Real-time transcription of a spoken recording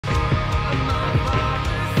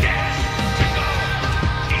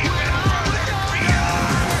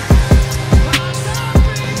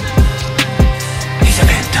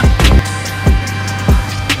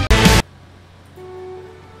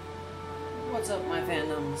What's up, my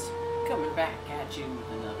Phandoms? Coming back at you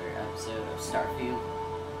with another episode of Starfield.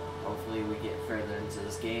 Hopefully we get further into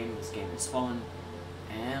this game. This game is fun.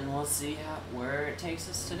 And we'll see where it takes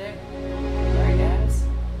us today. Alright guys,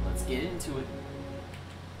 let's get into it.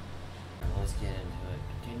 Let's get into it.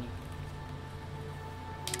 Continue.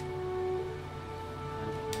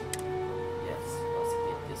 Yes, let's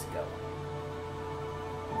get this going.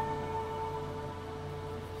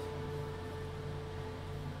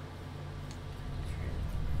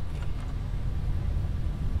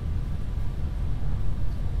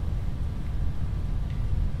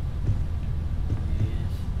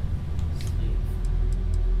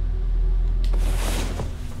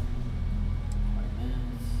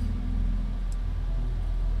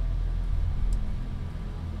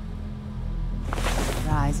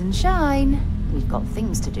 Rise and shine. We've got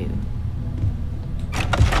things to do.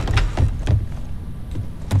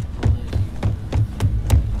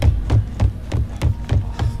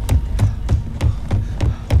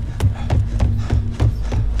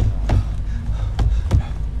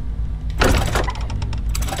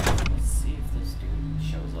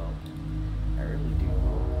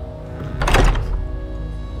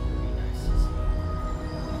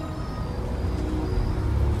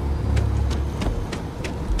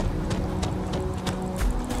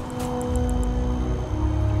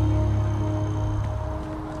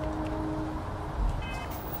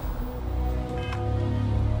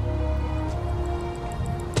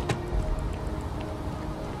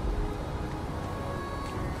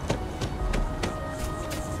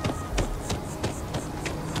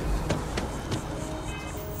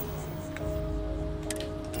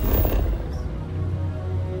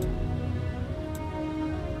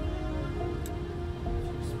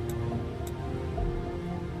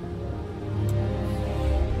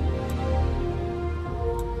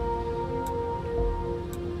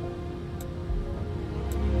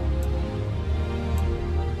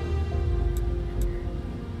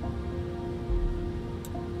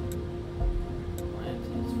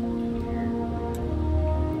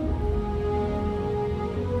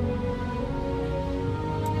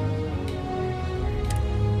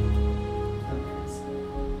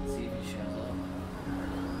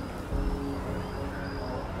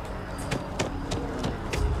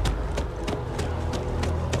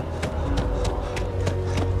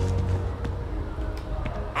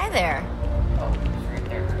 There. Oh, he's right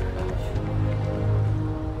there.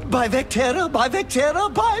 By Vectera, by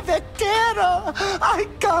Vectera, by Vectera! I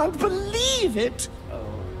can't believe it! Oh,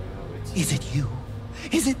 no, it's... Is it you?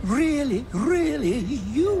 Is it really, really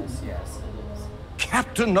you? Yes, it is.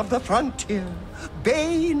 Captain of the frontier,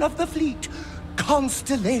 bane of the fleet,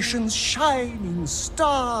 constellation's shining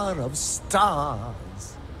star of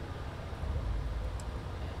stars.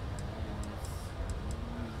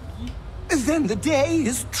 Then the day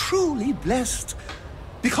is truly blessed.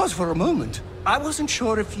 Because for a moment, I wasn't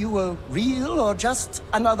sure if you were real or just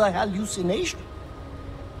another hallucination.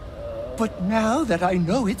 But now that I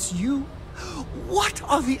know it's you, what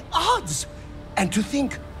are the odds? And to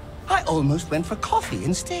think, I almost went for coffee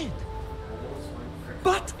instead.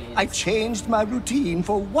 But I changed my routine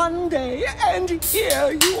for one day, and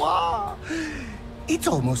here you are. It's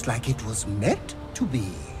almost like it was meant to be.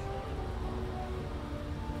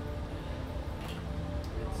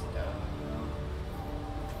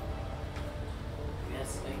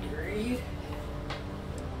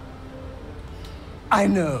 I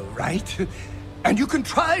know, right? And you can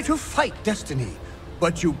try to fight destiny,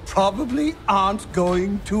 but you probably aren't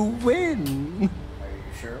going to win. Are you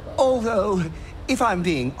sure about that? Although, if I'm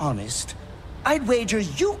being honest, I'd wager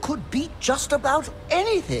you could beat just about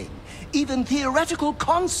anything, even theoretical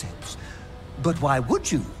concepts. But why would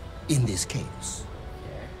you, in this case?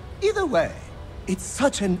 Yeah. Either way, it's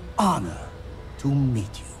such an honor to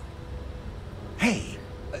meet you. Hey,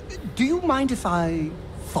 do you mind if I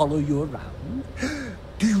follow you around?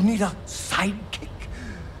 Do you need a sidekick?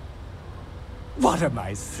 What am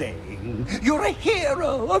I saying? You're a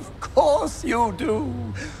hero, of course you do.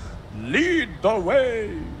 Lead the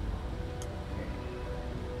way.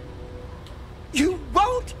 You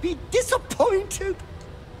won't be disappointed.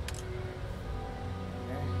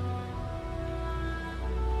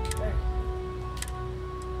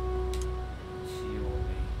 She will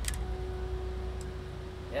be.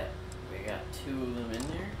 Yep, we got two of them in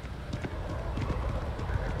there.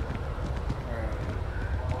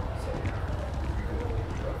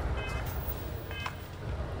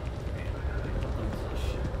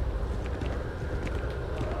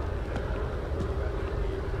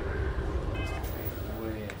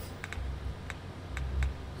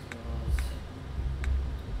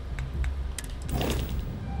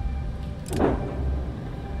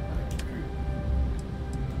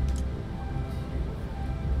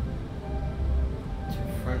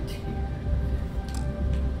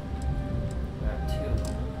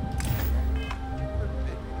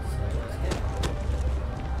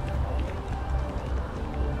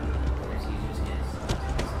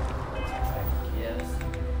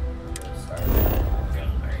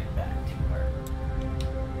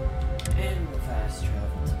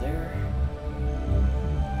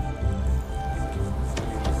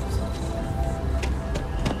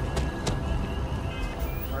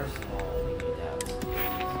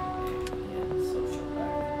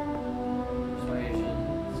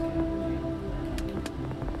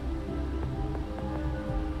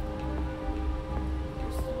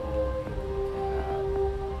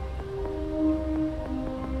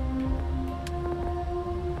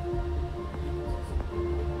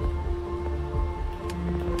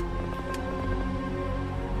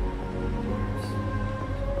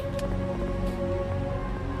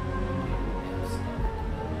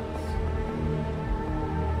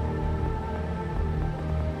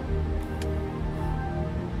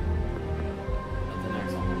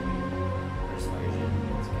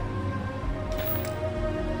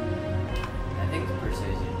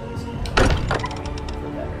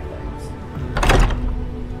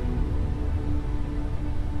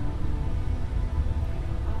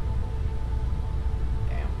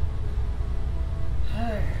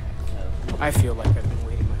 I feel like I've been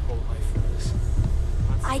waiting my whole life for this.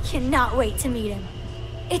 I cannot wait to meet him.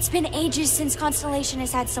 It's been ages since Constellation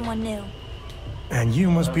has had someone new. And you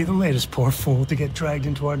must be the latest poor fool to get dragged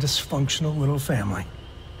into our dysfunctional little family.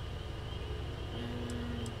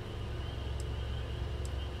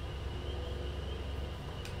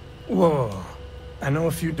 Whoa. I know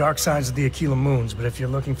a few dark sides of the Aquila Moons, but if you're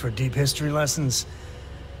looking for deep history lessons,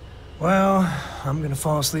 well, I'm gonna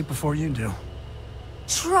fall asleep before you do.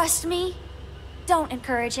 Trust me. Don't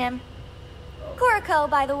encourage him. Kuriko,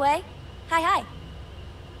 by the way. Hi.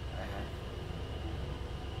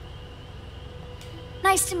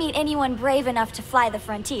 Nice to meet anyone brave enough to fly the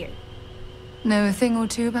frontier. Know a thing or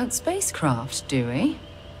two about spacecraft, do we?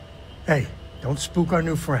 Hey, don't spook our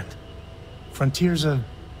new friend. Frontier's a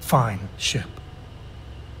fine ship.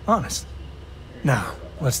 Honest. Now,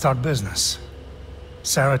 let's talk business.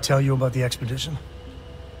 Sarah tell you about the expedition?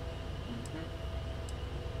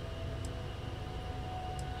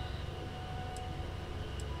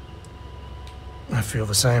 I feel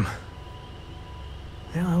the same.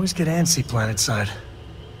 Yeah, I always get antsy planetside.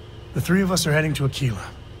 The three of us are heading to Aquila,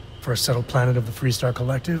 first settled planet of the Freestar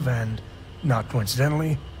Collective, and, not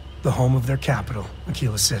coincidentally, the home of their capital,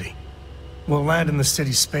 Aquila City. We'll land in the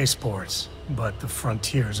city's spaceports, but the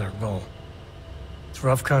frontier's our goal. It's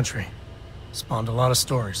rough country. Spawned a lot of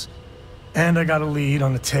stories. And I got a lead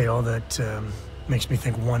on a tale that, makes me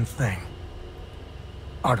think one thing.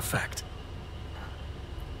 Artifact.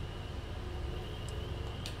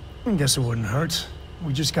 I guess it wouldn't hurt.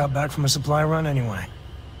 We just got back from a supply run anyway.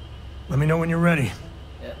 Let me know when you're ready.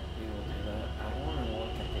 Yep, we will do that. I want to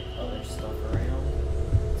look at the other stuff around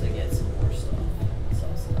to get some more stuff.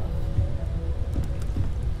 Sell stuff.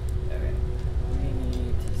 Okay. We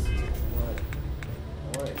need to see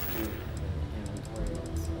what is doing in inventory.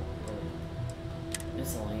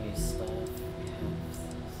 Miscellaneous stuff. We have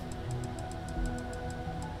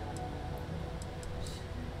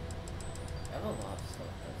I have a lot of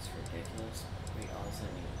stuff that's ridiculous. We also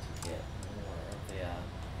need to get more of the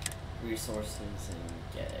resources and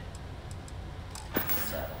get it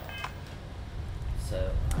set up. So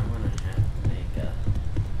I'm gonna have to make a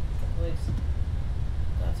place.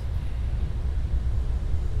 That's okay.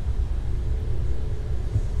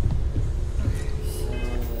 So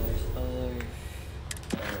there's other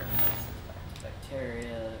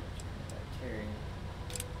bacteria.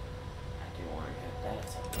 I do want to get that.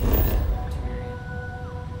 So bacteria.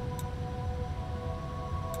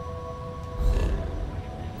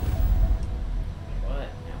 What?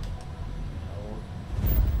 No. No.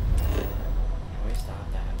 Can we stop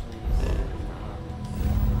that, please?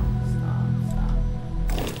 Stop.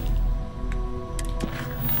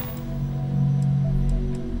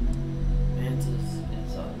 Mantis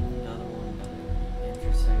is another one that would be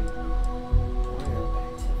interesting. I want to go back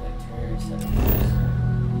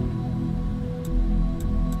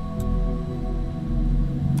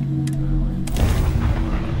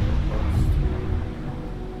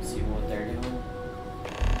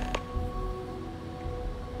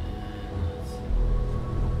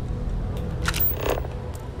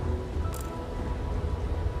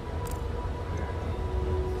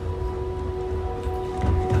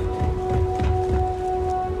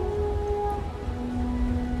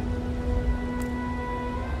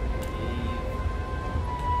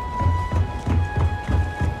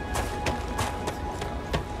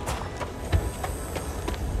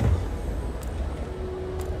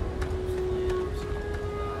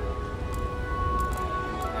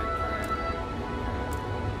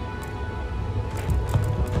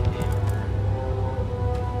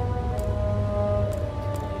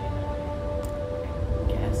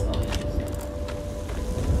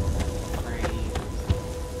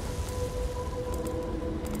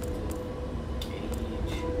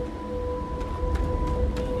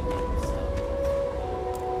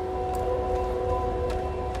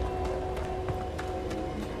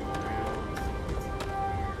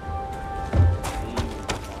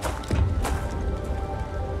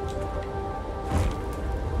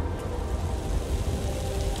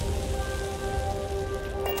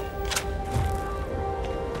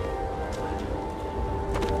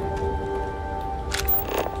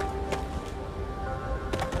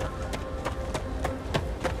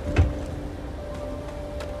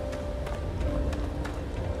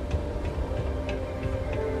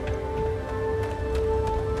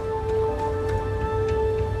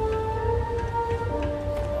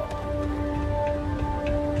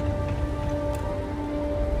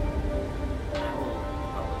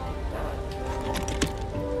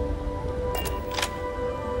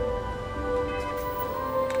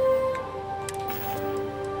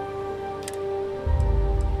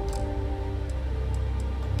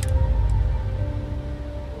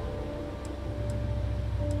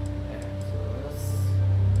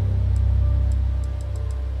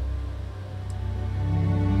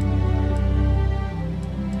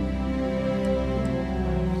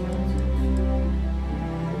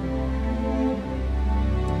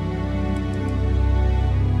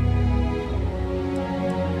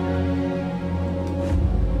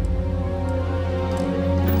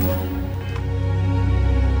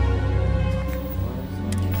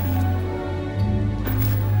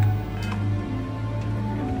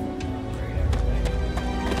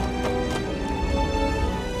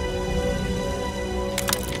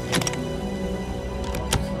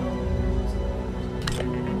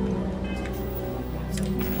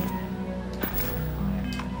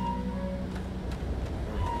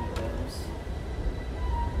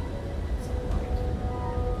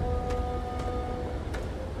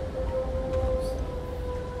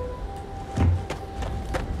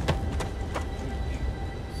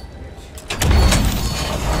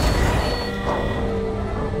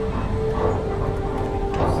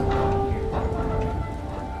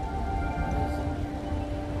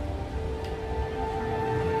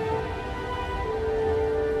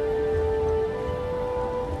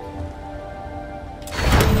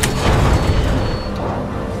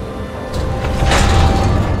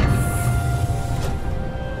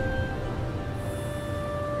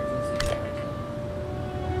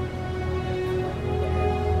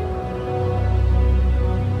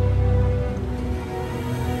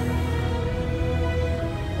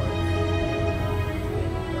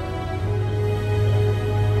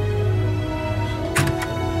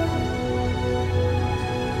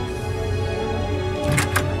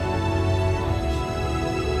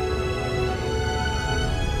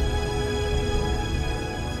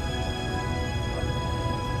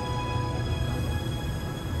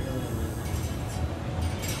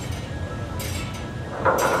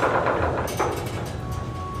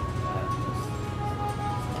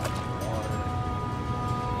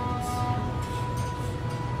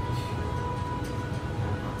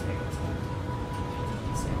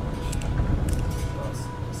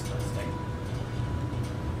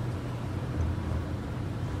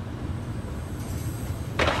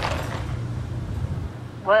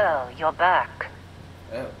Well, you're back.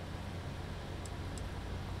 Oh.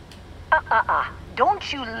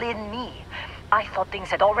 Don't you lin me. I thought things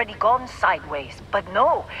had already gone sideways, but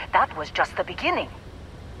no, that was just the beginning.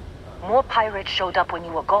 More pirates showed up when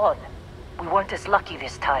you were gone. We weren't as lucky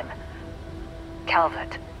this time.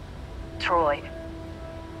 Calvert, Troy,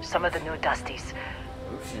 some of the new Dusties.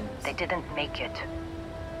 Oceans. They didn't make it.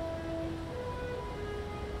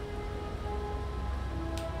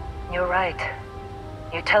 You're right.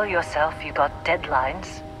 You tell yourself you got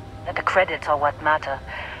deadlines, that the credits are what matter.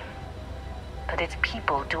 But it's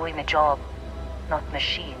people doing the job, not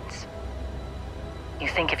machines. You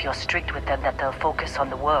think if you're strict with them that they'll focus on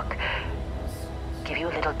the work, give you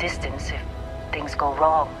a little distance if things go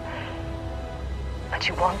wrong. But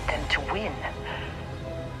you want them to win.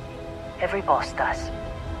 Every boss does.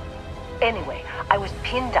 Anyway, I was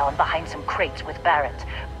pinned down behind some crates with Barrett.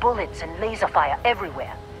 Bullets and laser fire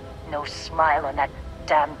everywhere. No smile on that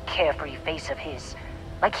damn carefree face of his.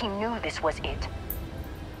 Like he knew this was it.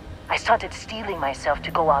 I started steeling myself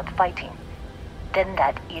to go out fighting. Then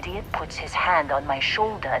that idiot puts his hand on my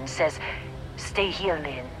shoulder and says, "Stay here,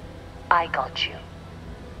 Lynn. I got you."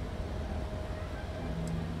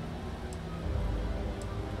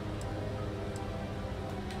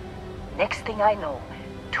 Next thing I know,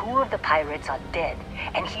 2 of the pirates are dead,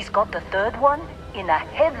 and he's got the 3rd one in a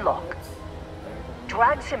headlock.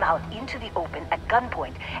 Drags him out into the open at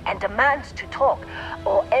gunpoint and demands to talk,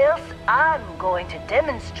 or else I'm going to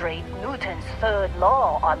demonstrate Newton's 3rd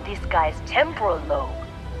law on this guy's temporal lobe.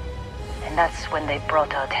 And that's when they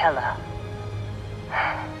brought out Hela.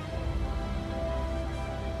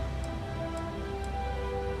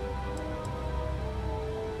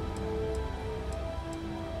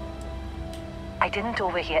 I didn't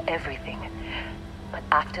overhear everything, but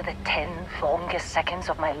after the 10 longest seconds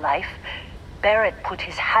of my life, Barrett put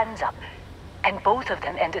his hands up, and both of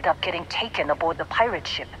them ended up getting taken aboard the pirate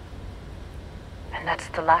ship. And that's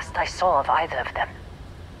the last I saw of either of them.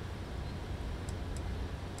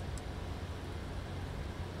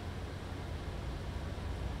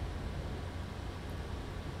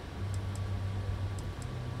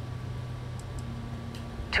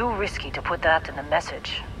 Too risky to put that in the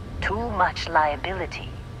message. Too much liability.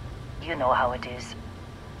 You know how it is.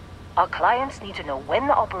 Our clients need to know when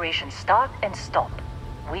the operations start and stop.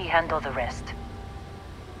 We handle the rest.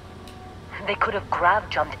 They could have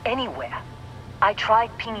grav-jumped anywhere. I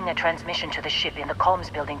tried pinging a transmission to the ship in the comms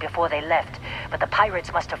building before they left, but the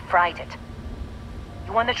pirates must have fried it.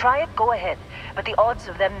 You want to try it? Go ahead. But the odds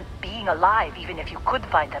of them being alive, even if you could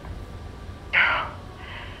find them...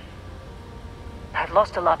 I've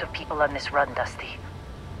lost a lot of people on this run, Dusty.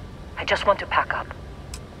 I just want to pack up.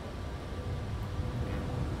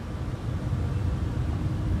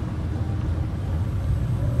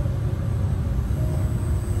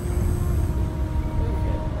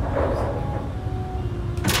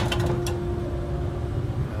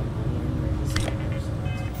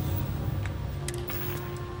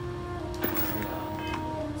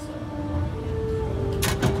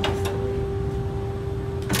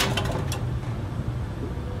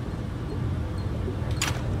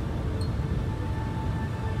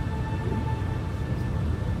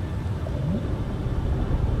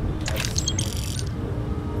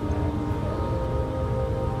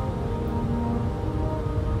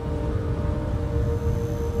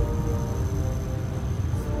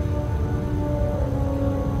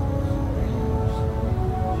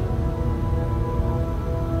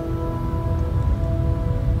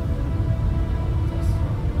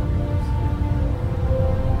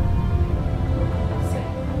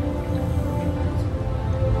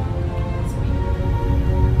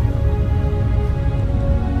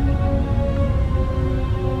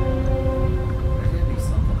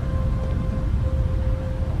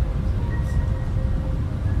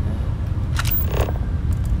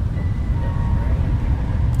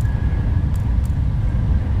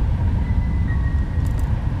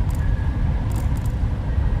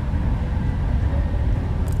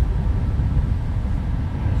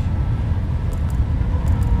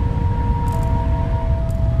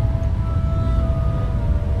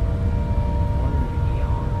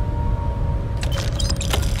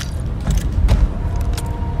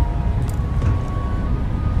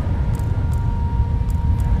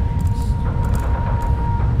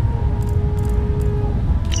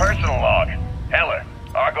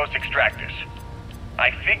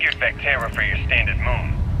 Vectera for your standard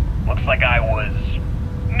moon. Looks like I was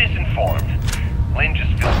misinformed. Lynn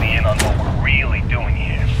just filled me in on what we're really doing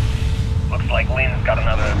here. Looks like Lynn's got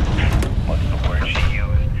another, what's the word she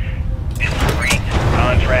used? Discreet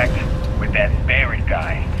contract with that Barrett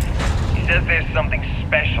guy. He says there's something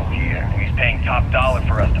special here, and he's paying top dollar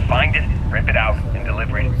for us to find it, rip it out, and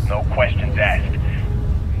deliver it, no questions asked.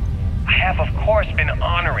 I have, of course, been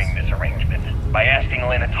honoring this arrangement by asking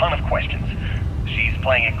Lynn a ton of questions. She's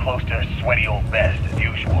playing it close to her sweaty old best, as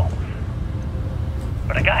usual.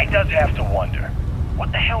 But a guy does have to wonder,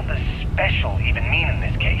 what the hell does special even mean in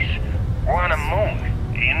this case? We're on a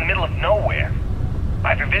moon, in the middle of nowhere.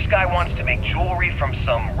 Either this guy wants to make jewelry from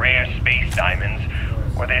some rare space diamonds,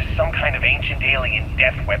 or there's some kind of ancient alien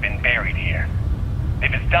death weapon buried here.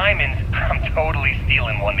 If it's diamonds, I'm totally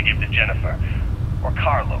stealing one to give to Jennifer, or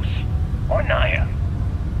Carlos, or Naya.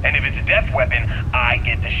 And if it's a death weapon, I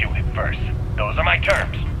get to shoot it first. Those are my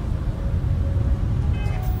terms.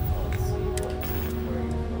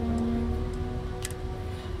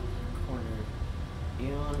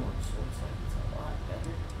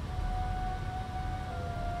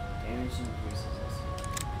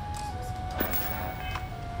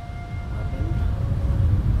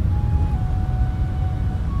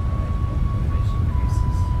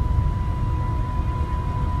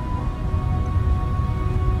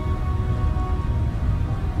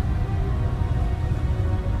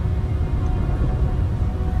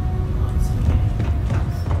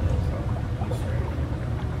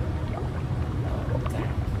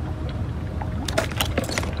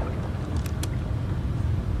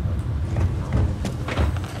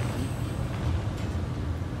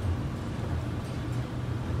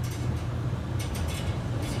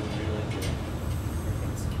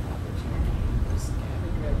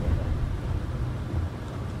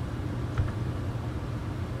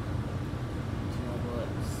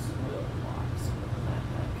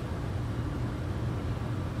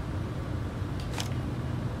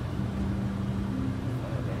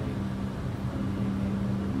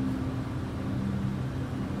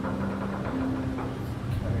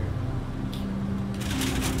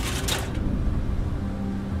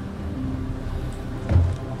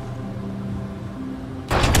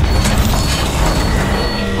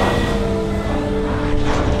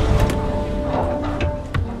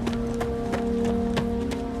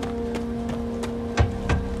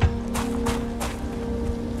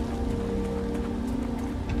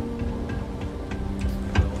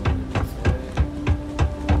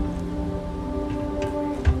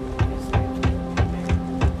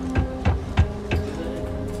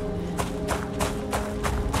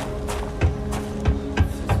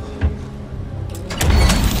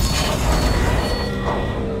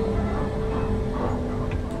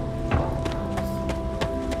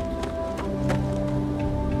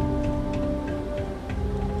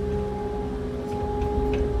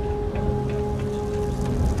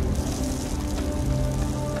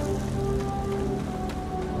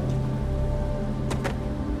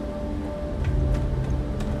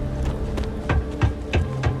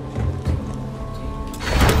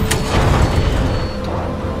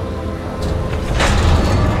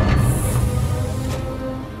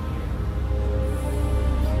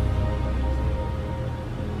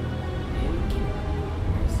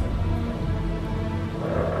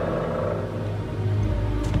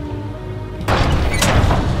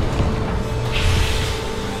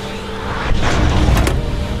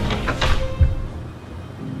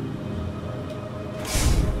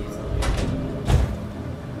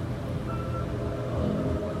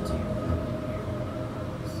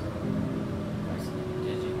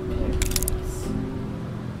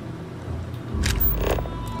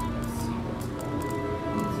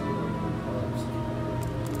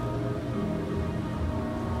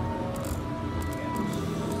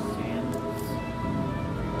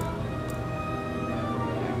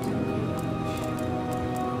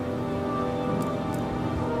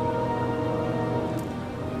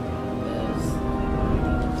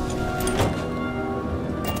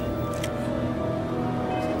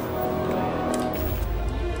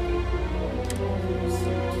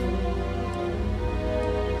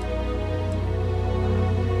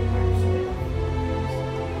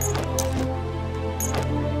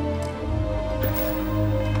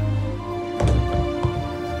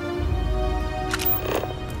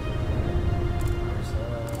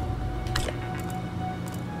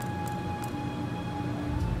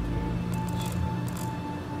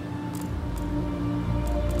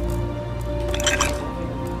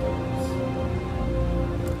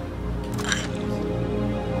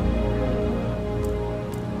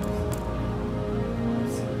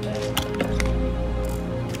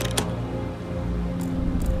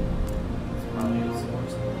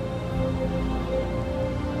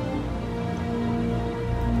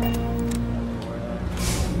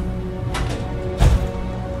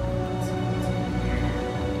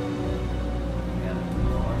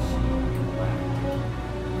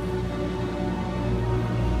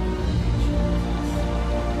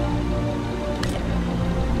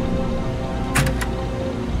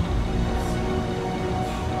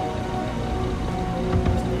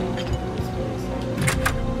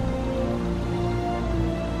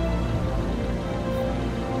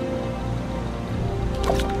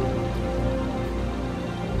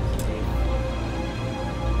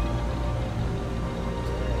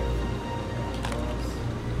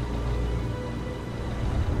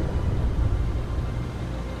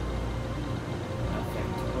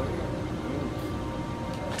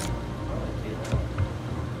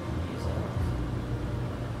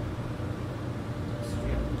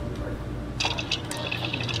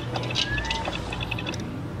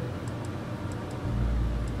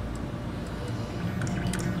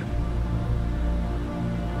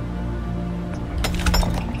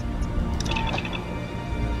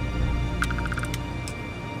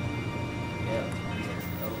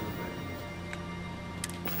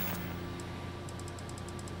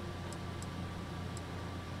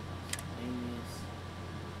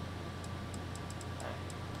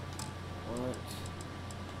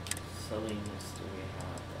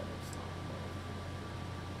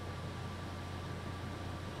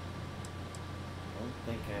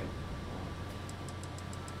 think I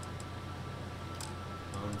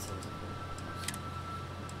unsensible.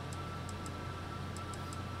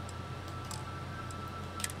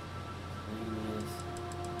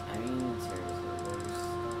 I mean, seriously, there's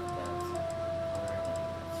stuff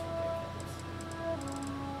that's ridiculous.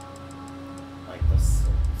 Like the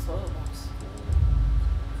soil box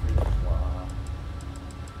free blah.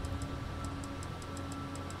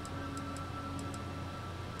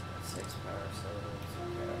 6 power cells,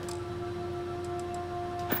 okay.